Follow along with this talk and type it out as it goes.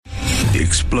The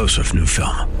explosive new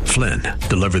film, Flynn,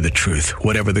 deliver the truth,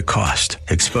 whatever the cost,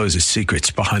 exposes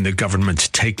secrets behind the government's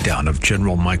takedown of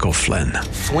General Michael Flynn.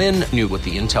 Flynn knew what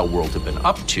the intel world had been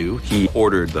up to. He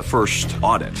ordered the first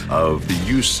audit of the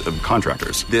use of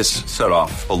contractors. This set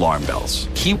off alarm bells.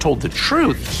 He told the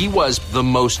truth. He was the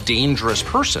most dangerous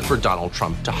person for Donald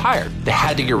Trump to hire. They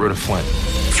had to get rid of Flynn.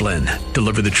 Flynn,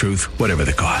 deliver the truth, whatever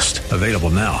the cost. Available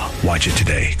now. Watch it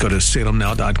today. Go to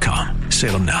salemnow.com.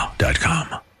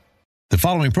 salemnow.com. The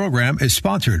following program is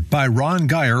sponsored by Ron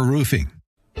Geyer Roofing.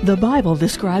 The Bible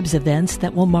describes events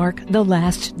that will mark the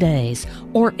last days,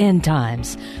 or end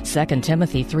times. 2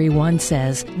 Timothy 3:1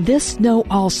 says, "This know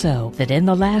also, that in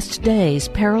the last days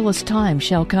perilous times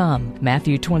shall come."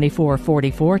 Matthew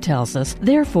 24:44 tells us,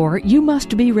 "Therefore you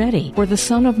must be ready, for the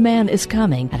Son of Man is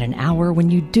coming at an hour when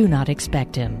you do not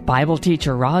expect him." Bible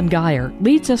teacher Ron Geyer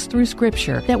leads us through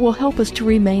Scripture that will help us to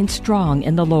remain strong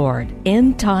in the Lord.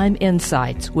 End Time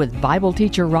Insights with Bible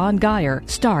teacher Ron Geyer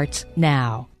starts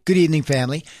now. Good evening,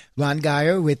 family. Ron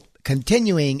Geyer with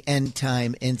continuing End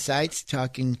Time Insights,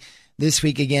 talking this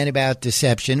week again about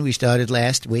deception. We started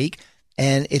last week,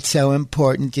 and it's so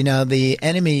important. You know, the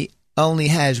enemy only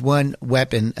has one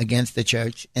weapon against the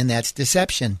church, and that's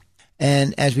deception.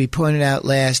 And as we pointed out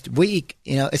last week,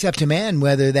 you know, it's up to man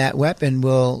whether that weapon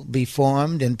will be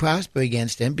formed and prosper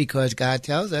against him, because God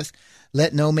tells us,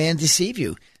 let no man deceive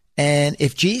you. And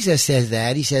if Jesus says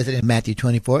that, he says it in Matthew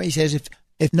 24, he says,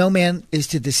 if no man is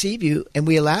to deceive you and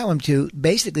we allow him to,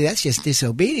 basically that's just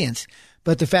disobedience.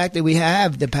 But the fact that we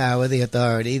have the power, the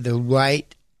authority, the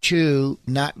right to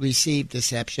not receive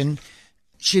deception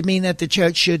should mean that the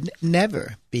church should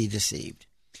never be deceived.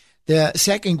 The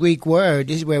second Greek word,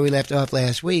 this is where we left off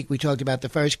last week. We talked about the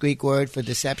first Greek word for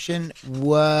deception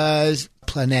was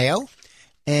planeo,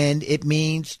 and it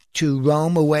means to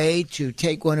roam away, to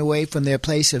take one away from their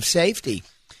place of safety.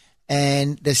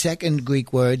 And the second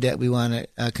Greek word that we want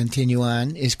to continue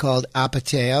on is called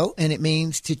apateo, and it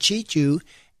means to cheat you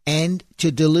and to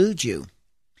delude you.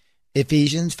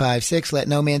 Ephesians 5:6, let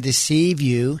no man deceive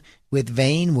you with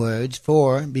vain words,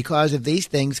 for because of these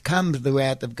things comes the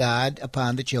wrath of God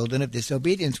upon the children of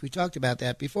disobedience. We talked about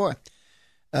that before.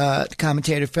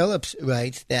 Commentator Phillips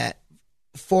writes that,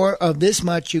 for of this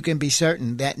much you can be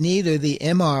certain, that neither the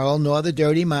immoral, nor the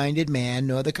dirty-minded man,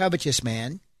 nor the covetous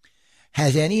man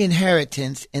has any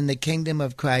inheritance in the kingdom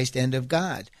of Christ and of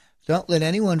God. Don't let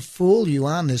anyone fool you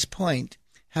on this point,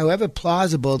 however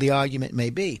plausible the argument may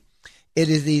be. It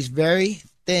is these very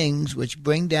things which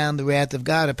bring down the wrath of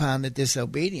God upon the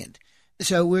disobedient.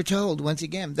 So we're told, once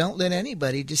again, don't let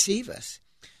anybody deceive us.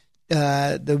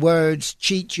 The words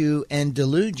cheat you and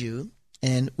delude you.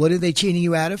 And what are they cheating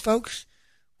you out of, folks?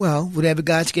 Well, whatever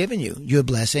God's given you, your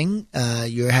blessing,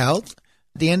 your health.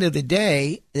 At the end of the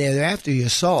day, they're after your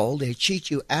soul. They cheat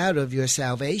you out of your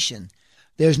salvation.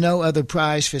 There's no other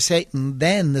prize for Satan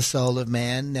than the soul of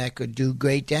man that could do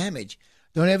great damage.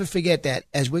 Don't ever forget that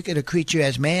as wicked a creature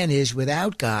as man is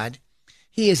without God,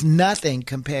 he is nothing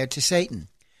compared to Satan.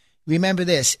 Remember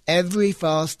this, every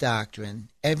false doctrine,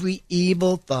 every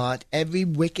evil thought, every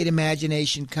wicked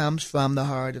imagination comes from the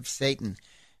heart of Satan.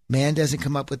 Man doesn't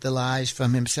come up with the lies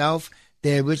from himself.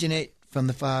 They originate from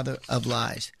the father of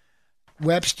lies.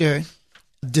 Webster,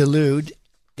 delude,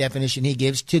 definition he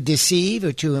gives, to deceive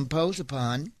or to impose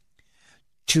upon,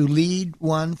 to lead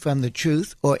one from the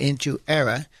truth or into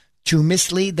error, to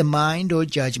mislead the mind or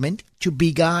judgment, to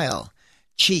beguile.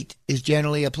 Cheat is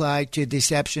generally applied to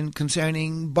deception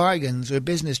concerning bargains or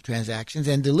business transactions,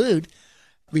 and delude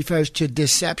refers to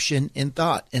deception in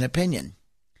thought and opinion.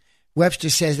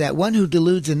 Webster says that one who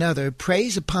deludes another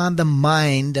preys upon the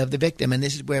mind of the victim, and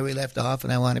this is where we left off,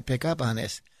 and I want to pick up on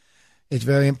this. It's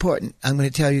very important. I'm going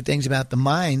to tell you things about the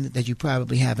mind that you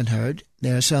probably haven't heard.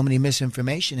 There are so many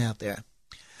misinformation out there.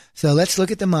 So let's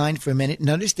look at the mind for a minute and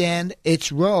understand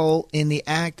its role in the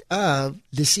act of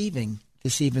deceiving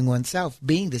oneself,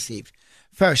 being deceived.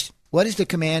 First, what is the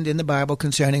command in the Bible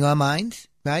concerning our minds,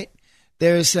 right?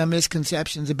 There are some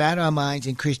misconceptions about our minds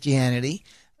in Christianity.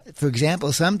 For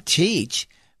example, some teach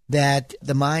that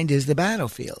the mind is the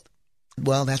battlefield.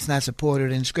 Well, that's not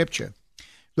supported in Scripture.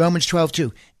 Romans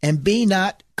 12:2, and be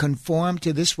not conformed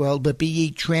to this world, but be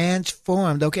ye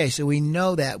transformed. Okay, so we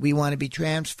know that. We want to be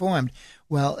transformed.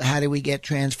 Well, how do we get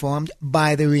transformed?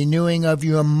 By the renewing of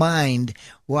your mind.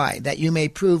 Why? That you may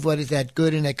prove what is that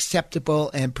good and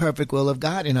acceptable and perfect will of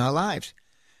God in our lives.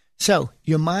 So,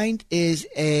 your mind is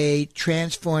a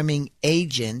transforming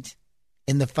agent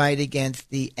in the fight against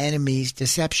the enemy's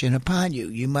deception upon you.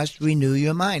 You must renew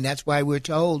your mind. That's why we're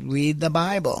told, read the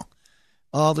Bible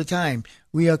all the time.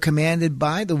 We are commanded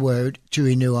by the word to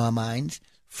renew our minds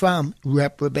from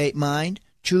reprobate mind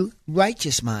to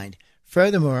righteous mind,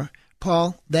 Furthermore,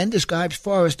 Paul then describes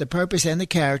for us the purpose and the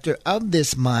character of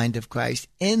this mind of Christ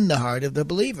in the heart of the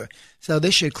believer. So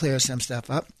this should clear some stuff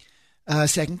up.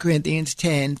 2 Corinthians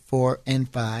 10, 4 and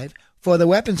 5. For the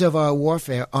weapons of our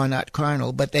warfare are not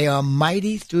carnal, but they are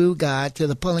mighty through God to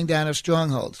the pulling down of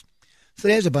strongholds. So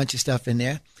there's a bunch of stuff in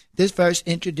there. This verse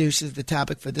introduces the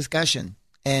topic for discussion,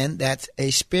 and that's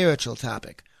a spiritual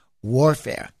topic,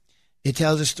 warfare. It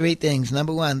tells us three things.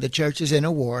 Number one, the church is in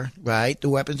a war, right? The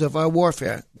weapons of our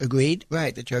warfare. Agreed?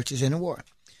 Right, the church is in a war.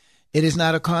 It is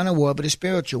not a carnal war, but a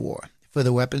spiritual war. For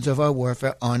the weapons of our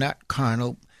warfare are not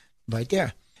carnal, right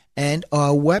there. And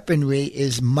our weaponry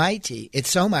is mighty. It's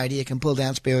so mighty it can pull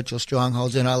down spiritual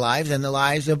strongholds in our lives and the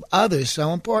lives of others.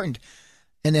 So important.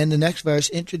 And then the next verse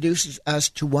introduces us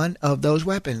to one of those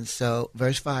weapons. So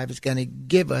verse 5 is going to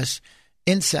give us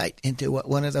insight into what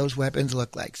one of those weapons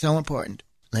look like. So important.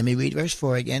 Let me read verse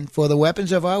 4 again. For the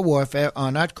weapons of our warfare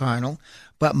are not carnal,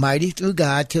 but mighty through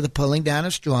God to the pulling down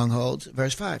of strongholds.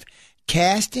 Verse 5.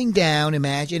 Casting down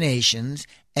imaginations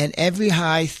and every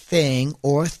high thing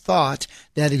or thought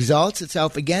that exalts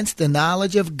itself against the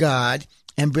knowledge of God,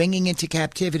 and bringing into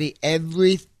captivity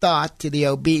every thought to the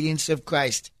obedience of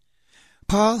Christ.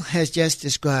 Paul has just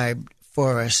described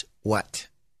for us what?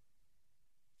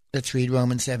 Let's read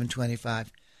Romans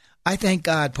 7:25. I thank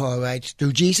God, Paul writes,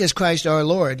 through Jesus Christ our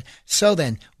Lord. So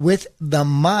then, with the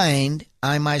mind,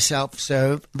 I myself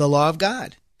serve the law of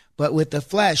God, but with the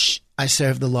flesh, I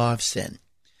serve the law of sin.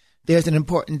 There's an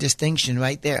important distinction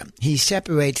right there. He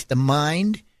separates the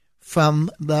mind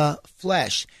from the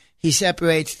flesh. He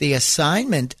separates the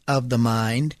assignment of the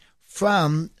mind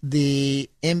from the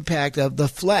impact of the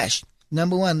flesh.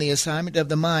 Number one, the assignment of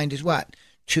the mind is what?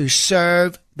 To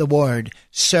serve the word,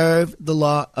 serve the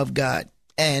law of God.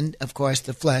 And, of course,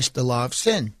 the flesh, the law of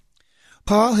sin.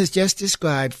 Paul has just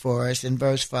described for us in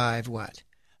verse 5 what?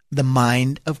 The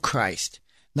mind of Christ.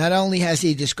 Not only has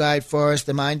he described for us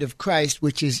the mind of Christ,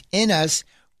 which is in us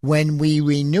when we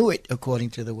renew it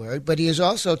according to the word, but he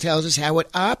also tells us how it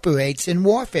operates in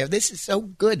warfare. This is so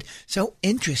good, so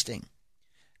interesting.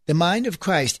 The mind of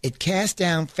Christ, it casts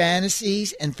down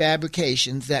fantasies and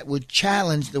fabrications that would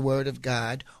challenge the word of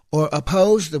God or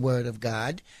oppose the word of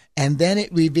God, and then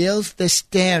it reveals the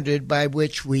standard by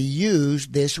which we use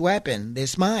this weapon,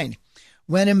 this mind.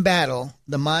 When in battle,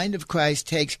 the mind of Christ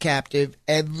takes captive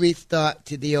every thought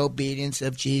to the obedience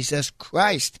of Jesus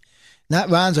Christ. Not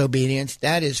Ron's obedience,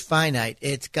 that is finite.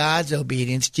 It's God's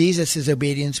obedience, Jesus'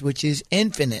 obedience, which is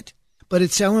infinite. But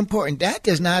it's so important. That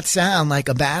does not sound like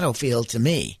a battlefield to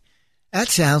me. That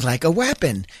sounds like a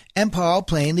weapon. And Paul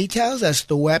plainly tells us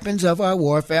the weapons of our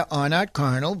warfare are not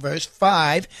carnal. Verse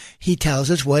 5, he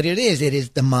tells us what it is. It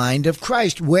is the mind of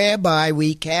Christ, whereby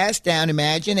we cast down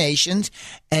imaginations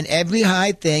and every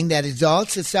high thing that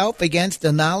exalts itself against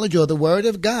the knowledge or the word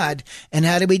of God. And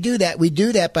how do we do that? We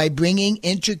do that by bringing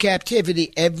into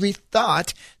captivity every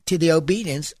thought to the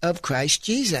obedience of Christ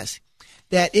Jesus.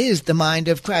 That is the mind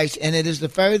of Christ, and it is the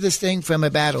furthest thing from a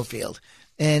battlefield.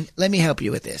 And let me help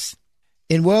you with this.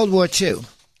 In World War II,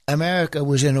 America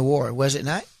was in a war, was it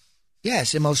not?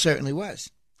 Yes, it most certainly was.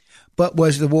 But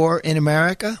was the war in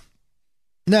America?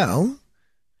 No.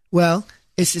 Well,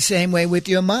 it's the same way with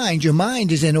your mind. Your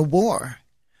mind is in a war.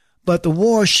 But the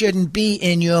war shouldn't be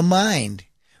in your mind.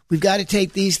 We've got to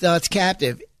take these thoughts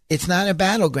captive. It's not a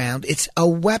battleground. It's a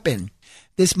weapon.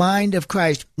 This mind of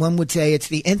Christ, one would say it's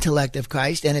the intellect of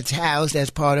Christ, and it's housed as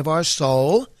part of our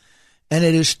soul, and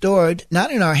it is stored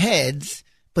not in our heads,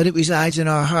 but it resides in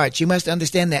our hearts. You must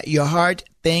understand that your heart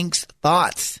thinks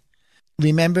thoughts.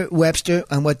 Remember Webster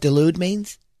on what delude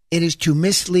means? It is to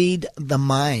mislead the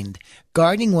mind.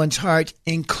 Guarding one's heart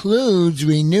includes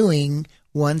renewing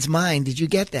one's mind. Did you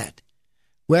get that?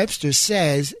 Webster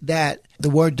says that the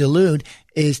word delude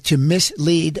is to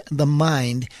mislead the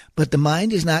mind, but the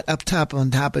mind is not up top on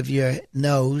top of your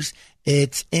nose.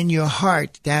 It's in your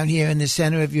heart, down here in the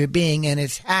center of your being, and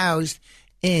it's housed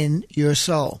in your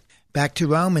soul. Back to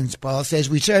Romans, Paul says,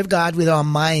 we serve God with our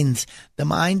minds, the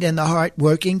mind and the heart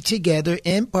working together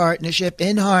in partnership,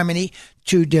 in harmony,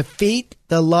 to defeat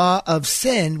the law of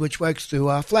sin which works through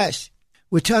our flesh.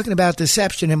 We're talking about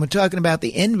deception, and we're talking about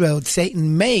the inroads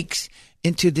Satan makes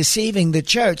into deceiving the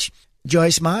church.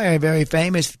 Joyce Meyer, a very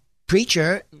famous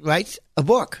preacher, writes a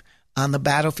book on the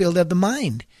battlefield of the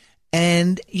mind.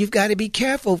 And you've got to be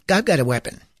careful. I've got a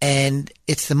weapon, and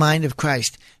it's the mind of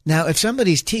Christ. Now, if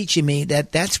somebody's teaching me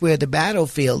that that's where the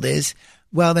battlefield is,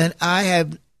 well, then I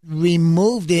have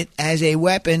removed it as a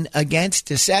weapon against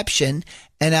deception,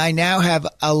 and I now have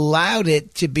allowed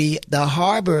it to be the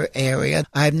harbor area.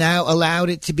 I've now allowed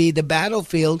it to be the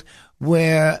battlefield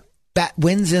where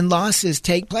wins and losses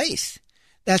take place.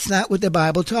 That's not what the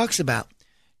Bible talks about.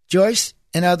 Joyce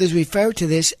and others refer to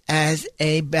this as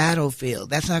a battlefield.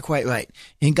 That's not quite right.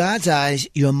 In God's eyes,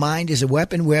 your mind is a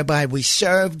weapon whereby we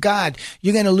serve God.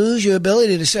 You're going to lose your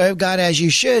ability to serve God as you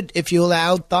should if you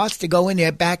allow thoughts to go in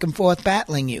there back and forth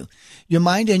battling you. Your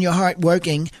mind and your heart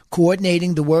working,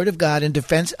 coordinating the Word of God in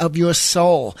defense of your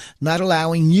soul, not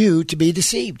allowing you to be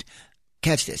deceived.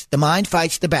 Catch this. The mind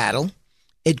fights the battle.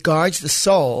 It guards the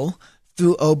soul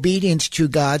through obedience to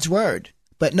God's Word.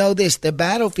 But know this, the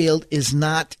battlefield is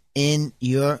not in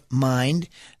your mind.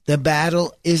 The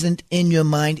battle isn't in your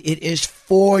mind. It is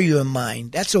for your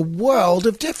mind. That's a world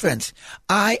of difference.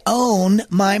 I own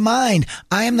my mind.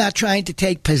 I am not trying to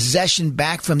take possession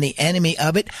back from the enemy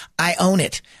of it. I own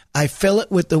it. I fill it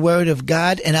with the Word of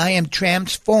God, and I am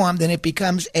transformed, and it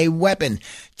becomes a weapon.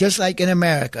 Just like in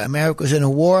America. America was in a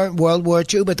war, World War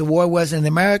II, but the war wasn't in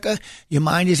America. Your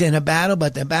mind is in a battle,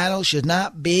 but the battle should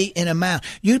not be in a mouth.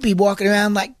 You'd be walking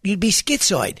around like you'd be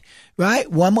schizoid,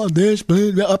 right? One more this,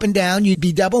 up and down. You'd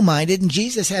be double-minded, and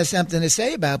Jesus has something to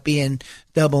say about being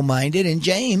double-minded in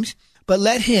James. But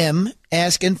let him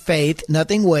ask in faith,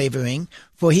 nothing wavering,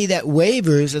 for he that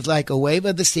wavers is like a wave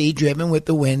of the sea driven with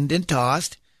the wind and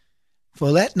tossed. For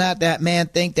let not that man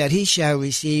think that he shall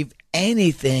receive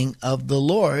anything of the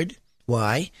Lord.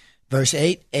 Why? Verse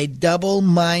 8, a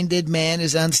double-minded man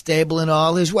is unstable in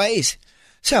all his ways.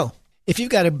 So, if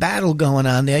you've got a battle going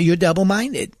on there, you're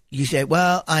double-minded. You say,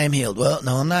 well, I am healed. Well,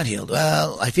 no, I'm not healed.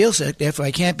 Well, I feel sick, therefore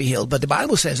I can't be healed. But the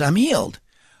Bible says I'm healed.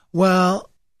 Well,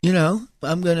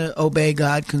 I'm going to obey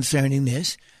God concerning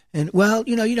this. And, well,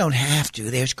 you don't have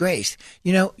to. There's grace.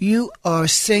 You are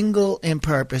single in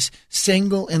purpose,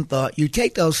 single in thought. You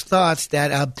take those thoughts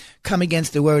that come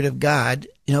against the Word of God.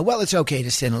 Well, it's okay to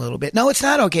sin a little bit. No, it's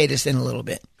not okay to sin a little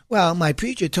bit. Well, my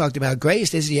preacher talked about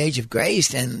grace. This is the age of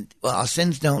grace, and, well,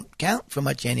 sins don't count for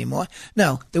much anymore.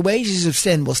 No, the wages of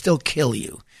sin will still kill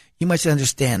you. You must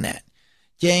understand that.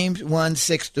 James 1,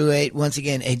 6-8, once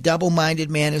again, a double-minded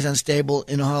man is unstable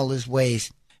in all his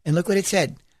ways. And look what it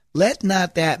said. Let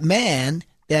not that man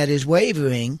that is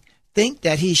wavering think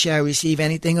that he shall receive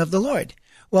anything of the Lord.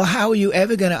 Well, how are you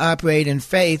ever going to operate in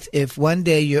faith if one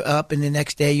day you're up and the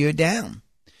next day you're down?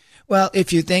 Well,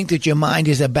 if you think that your mind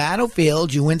is a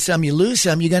battlefield, you win some, you lose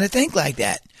some, you're going to think like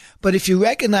that. But if you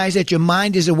recognize that your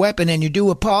mind is a weapon and you do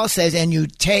what Paul says and you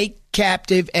take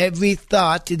captive every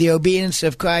thought to the obedience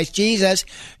of Christ Jesus,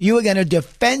 you are going to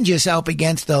defend yourself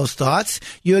against those thoughts.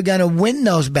 You're going to win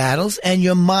those battles, and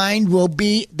your mind will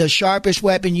be the sharpest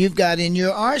weapon you've got in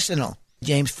your arsenal.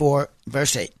 James 4,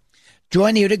 verse 8.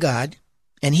 Draw near to God,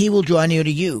 and he will draw near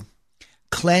to you.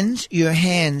 Cleanse your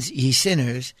hands, ye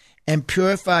sinners, and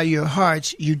purify your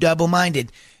hearts, you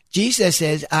double-minded. Jesus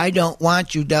says, I don't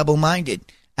want you double-minded.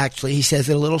 Actually, he says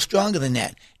it a little stronger than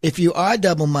that. If you are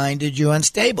double-minded, you're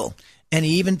unstable. And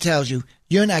he even tells you,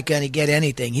 you're not going to get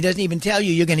anything. He doesn't even tell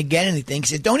you you're going to get anything. He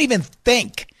says, don't even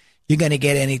think you're going to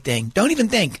get anything. Don't even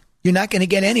think you're not going to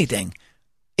get anything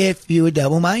if you are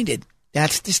double-minded.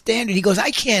 That's the standard. He goes,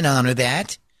 I can't honor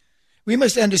that. We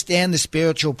must understand the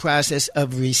spiritual process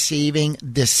of receiving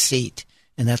deceit.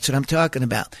 And that's what I'm talking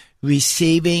about.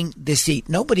 Receiving deceit.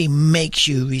 Nobody makes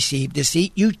you receive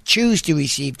deceit. You choose to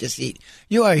receive deceit.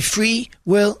 You are a free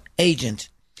will agent.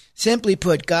 Simply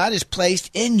put, God has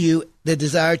placed in you the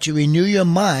desire to renew your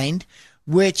mind,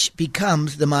 which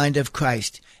becomes the mind of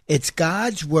Christ. It's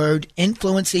God's word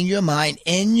influencing your mind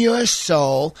in your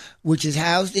soul, which is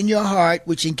housed in your heart,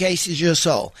 which encases your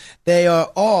soul. They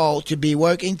are all to be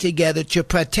working together to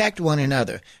protect one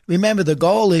another. Remember, the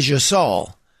goal is your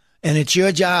soul. And it's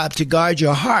your job to guard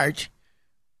your heart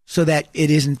so that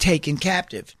it isn't taken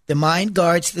captive. The mind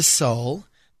guards the soul.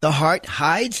 The heart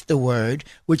hides the word,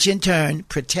 which in turn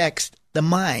protects the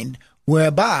mind,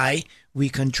 whereby we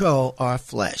control our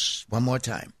flesh. One more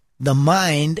time. The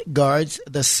mind guards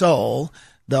the soul.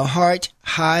 The heart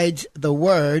hides the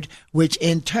word, which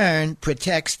in turn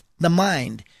protects the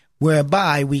mind,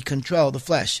 whereby we control the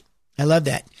flesh. I love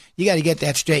that. You got to get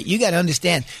that straight. You got to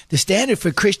understand the standard for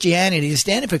Christianity, the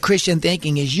standard for Christian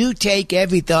thinking is you take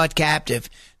every thought captive.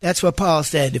 That's what Paul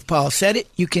said. If Paul said it,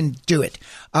 you can do it.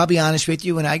 I'll be honest with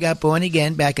you. When I got born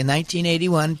again back in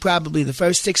 1981, probably the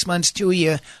first 6 months to a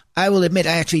year, I will admit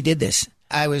I actually did this.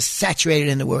 I was saturated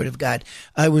in the Word of God.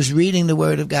 I was reading the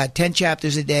Word of God 10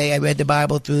 chapters a day. I read the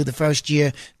Bible through the first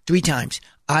year 3 times.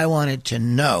 I wanted to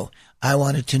know. I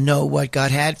wanted to know what God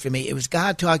had for me. It was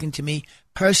God talking to me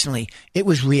personally. It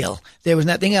was real. There was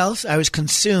nothing else. I was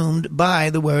consumed by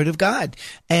the Word of God.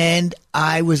 And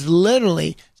I was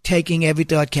literally taking every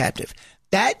thought captive.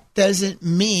 That doesn't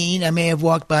mean I may have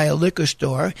walked by a liquor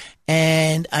store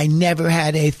and I never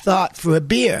had a thought for a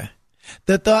beer.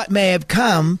 The thought may have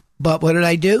come, But what did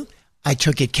I do? I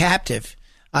took it captive.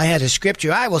 I had a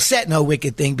scripture. I will set no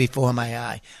wicked thing before my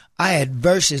eye. I had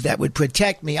verses that would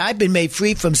protect me. I've been made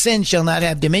free from sin, shall not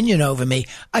have dominion over me.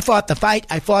 I fought the fight.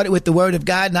 I fought it with the word of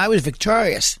God, and I was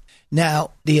victorious.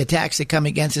 Now, the attacks that come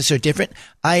against us are different.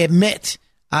 I admit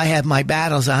I have my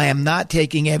battles. I am not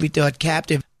taking every thought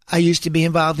captive. I used to be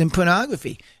involved in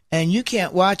pornography, and you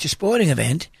can't watch a sporting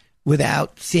event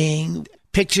without seeing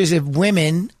pictures of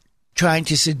women trying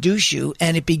to seduce you,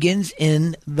 and it begins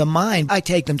in the mind. I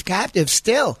take them captive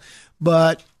still,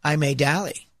 but I may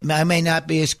dally. I may not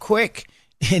be as quick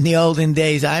in the olden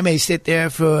days. I may sit there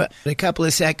for a couple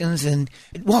of seconds and,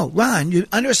 whoa, Ron, you're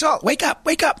under assault. Wake up,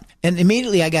 wake up. And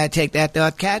immediately I got to take that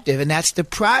thought captive, and that's the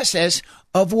process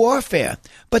of warfare.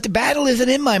 But the battle isn't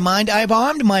in my mind. I've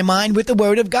armed my mind with the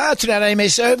word of God so that I may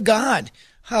serve God.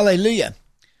 Hallelujah.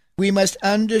 We must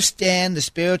understand the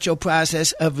spiritual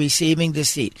process of receiving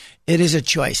deceit. It is a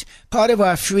choice. Part of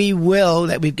our free will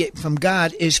that we get from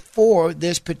God is for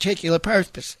this particular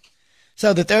purpose.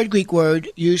 So the third Greek word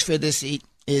used for deceit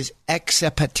is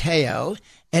exapateo,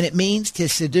 and it means to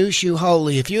seduce you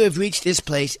wholly. If you have reached this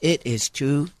place, it is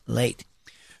too late.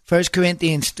 1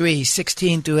 Corinthians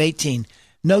 3:16-18.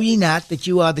 Know ye not that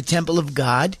you are the temple of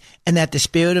God, and that the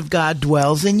Spirit of God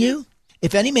dwells in you?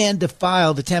 If any man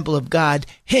defile the temple of God,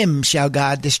 him shall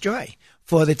God destroy.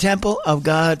 For the temple of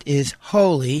God is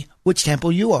holy, which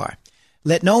temple you are.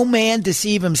 Let no man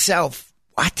deceive himself.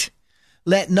 What?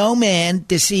 Let no man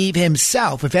deceive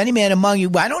himself. If any man among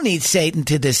you, I don't need Satan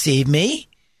to deceive me.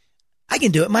 I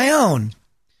can do it my own.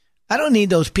 I don't need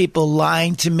those people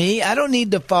lying to me. I don't need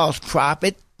the false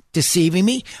prophet deceiving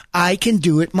me. I can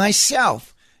do it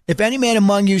myself. If any man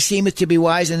among you seemeth to be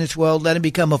wise in this world, let him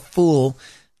become a fool,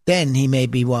 then he may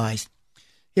be wise.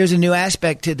 Here's a new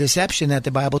aspect to deception that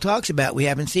the Bible talks about. We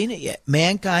haven't seen it yet.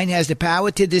 Mankind has the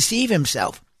power to deceive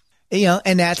himself.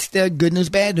 And that's the good news,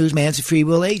 bad news. Man's a free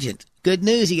will agent. Good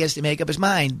news, he gets to make up his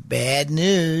mind. Bad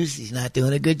news, he's not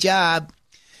doing a good job.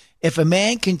 If a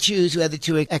man can choose whether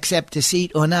to accept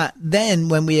deceit or not, then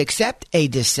when we accept a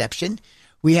deception,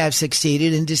 we have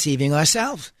succeeded in deceiving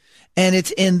ourselves. And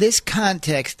it's in this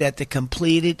context that the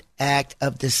completed act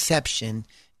of deception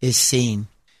is seen.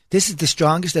 This is the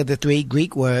strongest of the three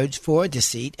Greek words for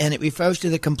deceit, and it refers to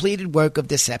the completed work of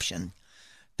deception.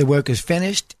 The work is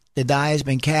finished. The die has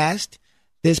been cast.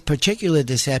 This particular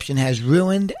deception has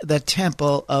ruined the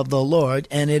temple of the Lord,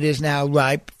 and it is now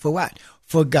ripe for what?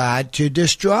 For God to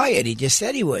destroy it. He just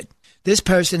said he would. This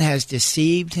person has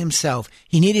deceived himself.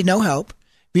 He needed no help.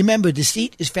 Remember,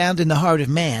 deceit is found in the heart of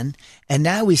man, and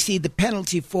now we see the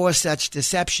penalty for such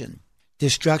deception.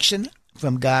 Destruction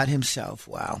from God himself.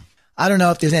 Wow. I don't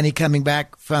know if there's any coming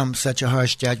back from such a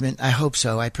harsh judgment. I hope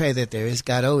so. I pray that there is.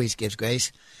 God always gives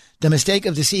grace. The mistake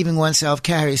of deceiving oneself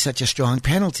carries such a strong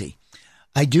penalty.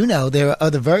 I do know there are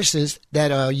other verses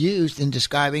that are used in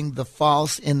describing the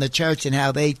false in the church and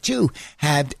how they too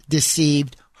have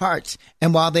deceived hearts.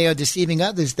 And while they are deceiving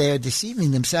others, they are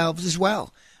deceiving themselves as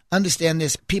well. Understand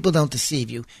this. People don't deceive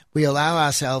you. We allow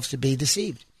ourselves to be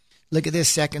deceived. Look at this.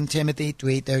 2 Timothy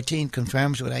 3:13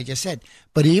 confirms what I just said.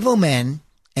 But evil men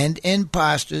and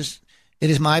impostors, it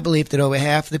is my belief that over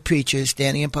half the preachers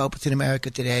standing in pulpits in America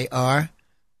today are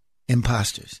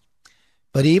impostors.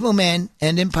 But evil men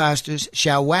and impostors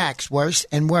shall wax worse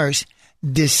and worse,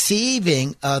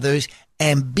 deceiving others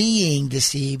and being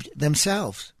deceived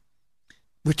themselves.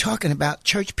 We're talking about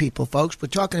church people, folks. We're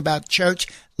talking about church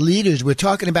leaders. We're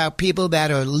talking about people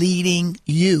that are leading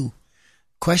you.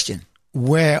 Question,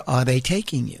 where are they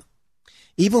taking you?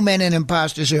 Evil men and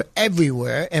impostors are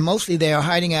everywhere, and mostly they are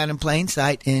hiding out in plain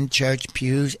sight in church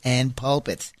pews and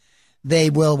pulpits. They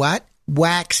will what?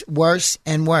 Wax worse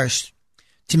and worse.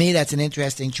 To me, that's an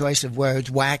interesting choice of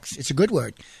words. Wax, it's a good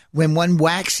word. When one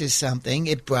waxes something,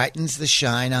 it brightens the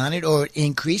shine on it, or it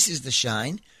increases the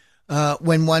shine.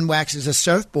 When one waxes a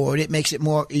surfboard, it makes it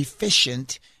more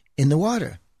efficient in the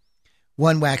water.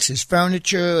 One waxes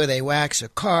furniture, or they wax a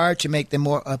car to make them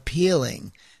more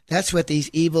appealing. That's what these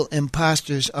evil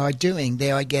imposters are doing.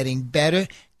 They are getting better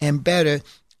and better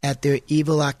at their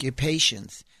evil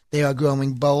occupations. They are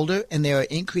growing bolder, and they are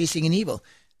increasing in evil.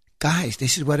 Guys,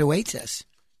 this is what awaits us.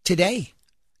 Today,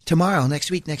 tomorrow, next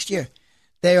week, next year.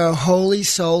 They are wholly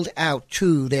sold out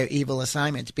to their evil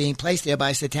assignments, being placed there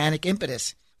by satanic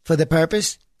impetus for the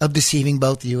purpose of deceiving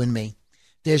both you and me.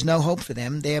 There's no hope for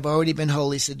them. They have already been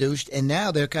wholly seduced, and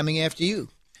now they're coming after you.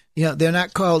 They're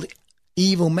not called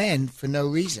evil men for no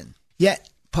reason.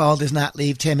 Yet, Paul does not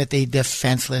leave Timothy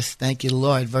defenseless. Thank you,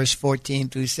 Lord. Verse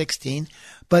 14-16.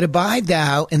 But abide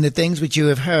thou in the things which you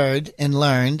have heard and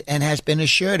learned and hast been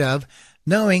assured of,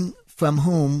 knowing from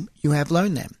whom you have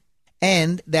learned them,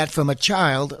 and that from a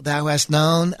child thou hast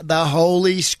known the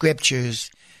holy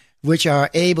Scriptures, which are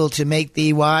able to make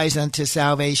thee wise unto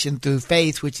salvation through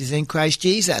faith which is in Christ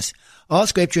Jesus. All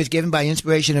Scripture is given by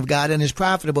inspiration of God and is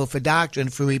profitable for doctrine,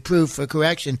 for reproof, for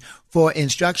correction, for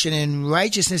instruction in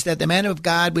righteousness, that the man of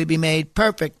God will be made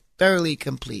perfect, thoroughly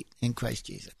complete in Christ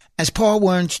Jesus. As Paul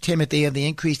warns Timothy of the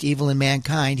increased evil in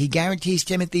mankind, he guarantees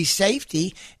Timothy's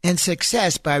safety and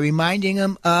success by reminding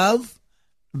him of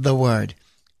the Word.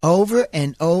 Over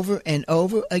and over and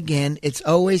over again, it's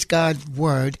always God's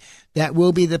Word that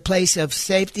will be the place of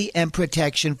safety and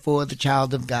protection for the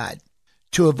child of God.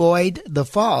 To avoid the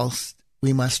false,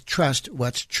 we must trust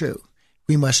what's true.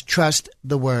 We must trust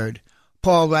the Word.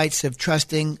 Paul writes of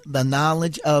trusting the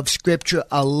knowledge of Scripture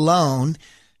alone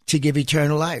to give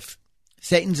eternal life.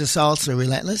 Satan's assaults are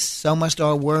relentless, so must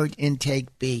our word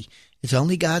intake be. It's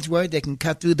only God's Word that can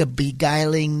cut through the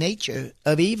beguiling nature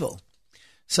of evil.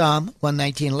 Psalm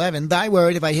 119:11, Thy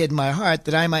word have I hid in my heart,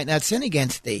 that I might not sin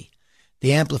against thee.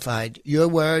 The Amplified, Your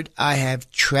word I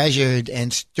have treasured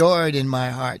and stored in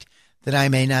my heart, that I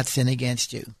may not sin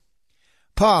against you.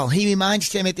 Paul, he reminds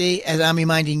Timothy, as I'm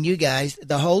reminding you guys,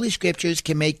 the Holy Scriptures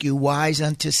can make you wise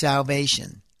unto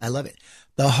salvation. I love it.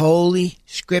 The Holy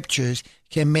Scriptures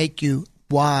can make you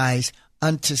wise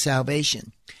unto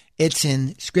salvation. It's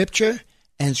in Scripture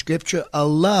and Scripture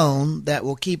alone that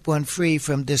will keep one free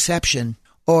from deception,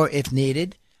 or, if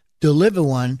needed, deliver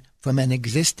one from an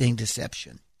existing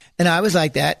deception. And I was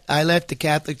like that. I left the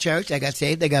Catholic Church. I got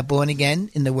saved. I got born again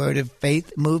in the Word of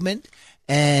Faith movement,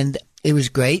 and it was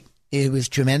great. It was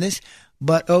tremendous.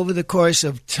 But over the course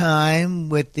of time,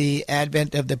 with the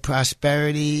advent of the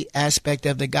prosperity aspect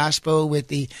of the gospel, with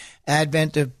the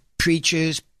advent of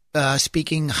preachers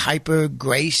speaking hyper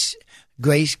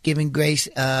giving grace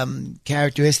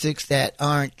characteristics that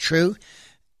aren't true,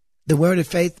 the Word of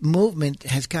Faith movement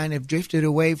has kind of drifted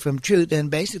away from truth,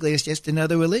 and basically it's just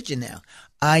another religion now.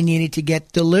 I needed to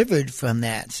get delivered from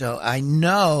that. So I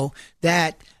know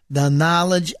that the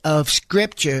knowledge of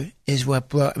Scripture is what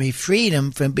brought me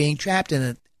freedom from being trapped in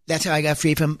it. That's how I got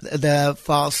free from the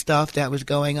false stuff that was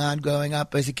going on growing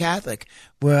up as a Catholic,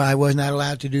 where I was not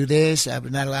allowed to do this, I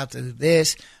was not allowed to do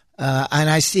this. And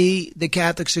I see the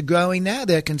Catholics are growing now.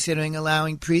 They're considering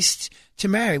allowing priests to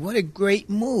marry. What a great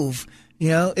move. You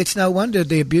know, it's no wonder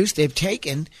the abuse they've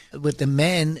taken with the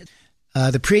men,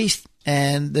 the priests,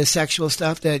 and the sexual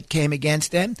stuff that came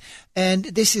against them. And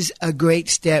this is a great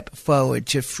step forward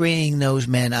to freeing those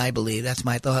men, I believe. That's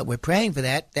my thought. We're praying for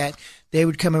that they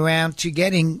would come around to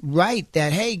getting right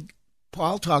that, hey,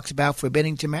 Paul talks about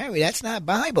forbidding to marry. That's not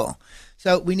Bible.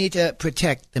 So we need to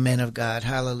protect the men of God.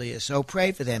 Hallelujah. So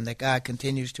pray for them that God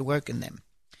continues to work in them.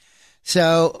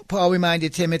 So Paul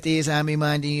reminded Timothy, as I'm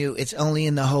reminding you, it's only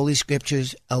in the Holy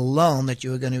Scriptures alone that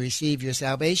you are going to receive your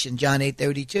salvation. John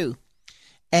 8:32.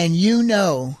 And you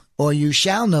know, or you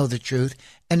shall know the truth,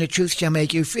 and the truth shall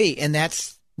make you free. And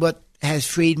that's what has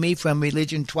freed me from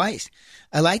religion twice.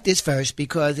 I like this verse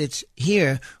because it's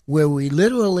here where we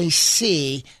literally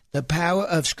see the power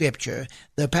of Scripture,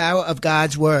 the power of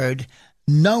God's Word,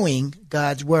 knowing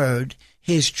God's Word,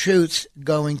 His truth's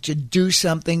going to do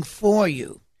something for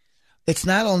you. It's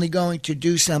not only going to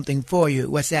do something for you,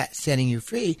 what's that, setting you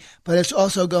free, but it's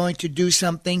also going to do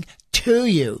something to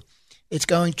you. It's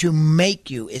going to make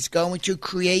you. It's going to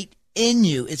create in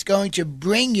you. It's going to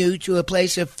bring you to a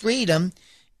place of freedom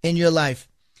in your life.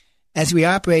 As we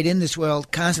operate in this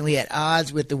world constantly at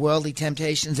odds with the worldly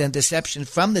temptations and deceptions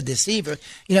from the deceiver,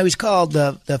 you know, he's called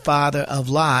the father of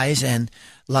lies, and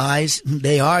lies,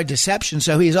 they are deception.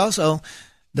 So he's also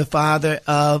the father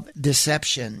of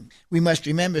deception. We must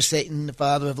remember Satan, the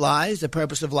father of lies. The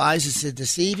purpose of lies is to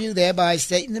deceive you. Thereby,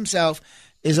 Satan himself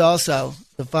is also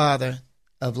the father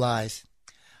of lies.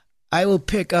 I will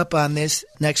pick up on this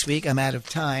next week. I'm out of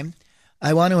time.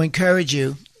 I want to encourage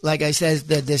you. Like I said,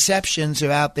 the deceptions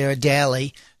are out there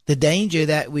daily. The danger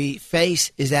that we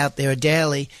face is out there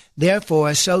daily.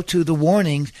 Therefore, so too the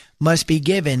warnings must be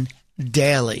given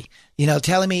daily. You know,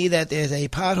 telling me that there's a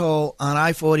pothole on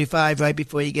I-45 right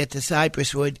before you get to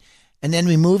Cypresswood, and then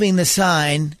removing the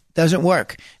sign doesn't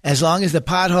work. As long as the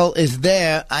pothole is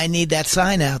there, I need that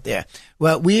sign out there.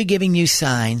 Well, we are giving you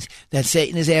signs that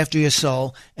Satan is after your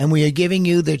soul, and we are giving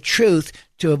you the truth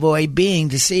to avoid being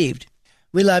deceived.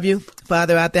 We love you.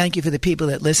 Father, I thank you for the people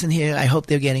that listen here. I hope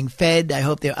they're getting fed. I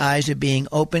hope their eyes are being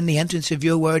opened. The entrance of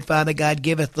your word, Father God,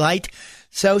 giveth light.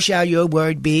 So shall your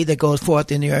word be that goes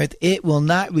forth in the earth. It will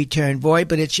not return void,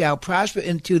 but it shall prosper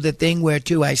into the thing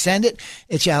whereto I send it.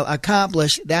 It shall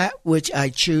accomplish that which I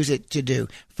choose it to do.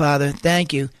 Father,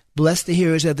 thank you. Bless the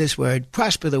hearers of this word.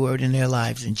 Prosper the word in their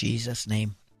lives in Jesus'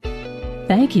 name.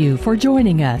 Thank you for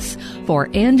joining us for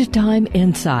End Time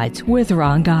Insights with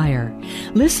Ron Geyer.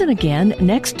 Listen again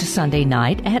next Sunday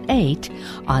night at 8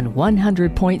 on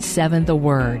 100.7 The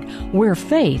Word, where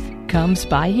faith comes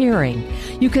by hearing.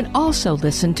 You can also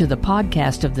listen to the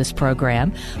podcast of this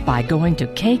program by going to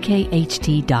kkht.com.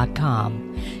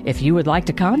 If you would like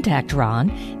to contact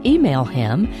Ron, email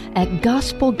him at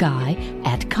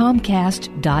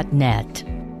gospelguy@comcast.net.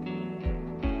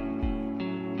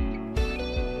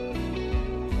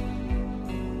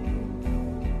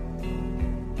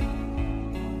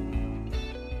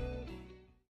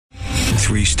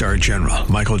 Three-star General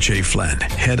Michael J. Flynn,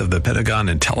 head of the Pentagon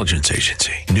Intelligence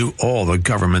Agency, knew all the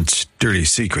government's dirty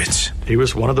secrets. He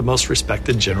was one of the most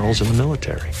respected generals in the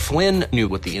military. Flynn knew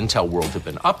what the intel world had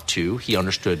been up to. He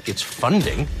understood its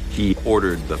funding. He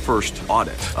ordered the first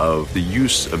audit of the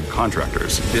use of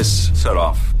contractors. This set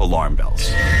off alarm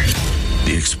bells.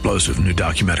 The explosive new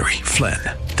documentary, Flynn,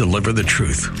 Deliver the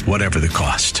Truth, Whatever the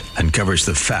Cost, uncovers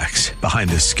the facts behind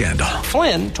this scandal.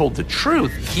 Flynn told the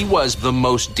truth. He was the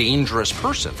most dangerous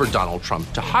person for Donald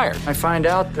Trump to hire. I find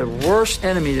out the worst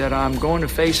enemy that I'm going to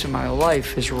face in my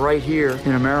life is right here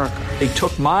in America. They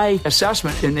took my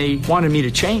assessment and they wanted me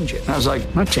to change it. And I was like,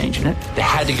 I'm not changing it. They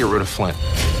had to get rid of Flynn.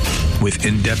 With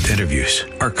in-depth interviews,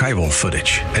 archival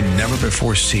footage, and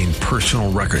never-before-seen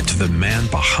personal records of the man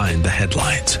behind the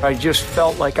headlines. I just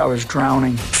felt like I was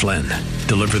drowning. Flynn,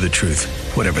 Deliver the Truth,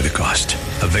 Whatever the Cost.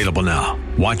 Available now.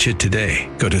 Watch it today.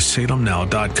 Go to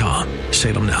salemnow.com.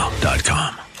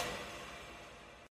 salemnow.com.